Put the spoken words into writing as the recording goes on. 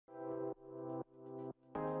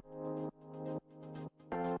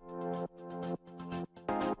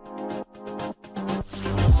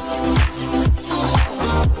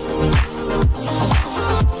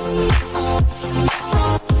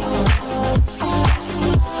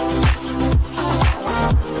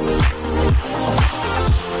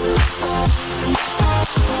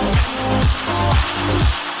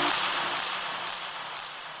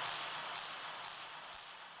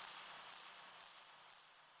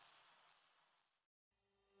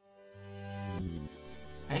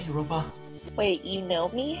Hey Europa, Wait, you know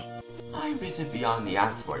me? I visit beyond the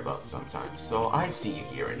asteroid belt sometimes, so I've seen you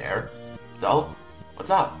here and there. So, what's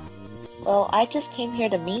up? Well, I just came here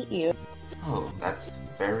to meet you. Oh, that's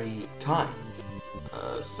very kind.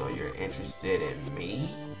 So you're interested in me?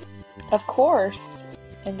 Of course.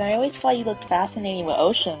 And I always thought you looked fascinating with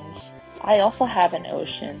oceans. I also have an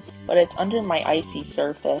ocean, but it's under my icy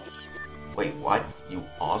surface. Wait, what? You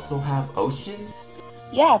also have oceans?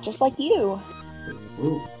 Yeah, just like you. It's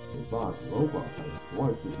true. In fact, Europa has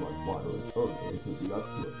twice as much water as Earth and it could be up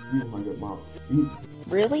to a few hundred miles deep.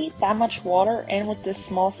 Really? That much water and with this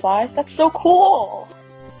small size? That's so cool!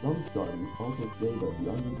 Some studies also say that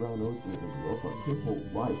the underground ocean in Europa could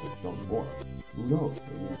hold life in some form. Who knows?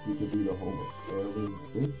 Maybe she could be the home of alien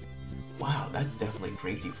fish. Wow, that's definitely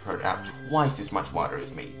crazy for her to have twice as much water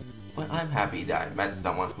as me. But I'm happy that I met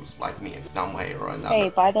someone who's like me in some way or another. Hey,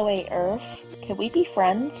 by the way, Earth, can we be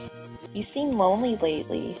friends? You seem lonely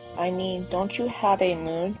lately. I mean, don't you have a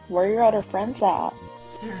moon? Where are your other friends at?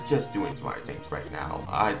 They're just doing smart things right now.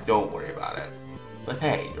 Don't worry about it. But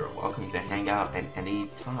hey, you're welcome to hang out at any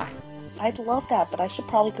time. I'd love that, but I should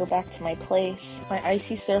probably go back to my place. My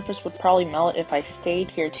icy surface would probably melt if I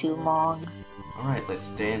stayed here too long. Alright, let's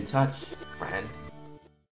stay in touch, friend.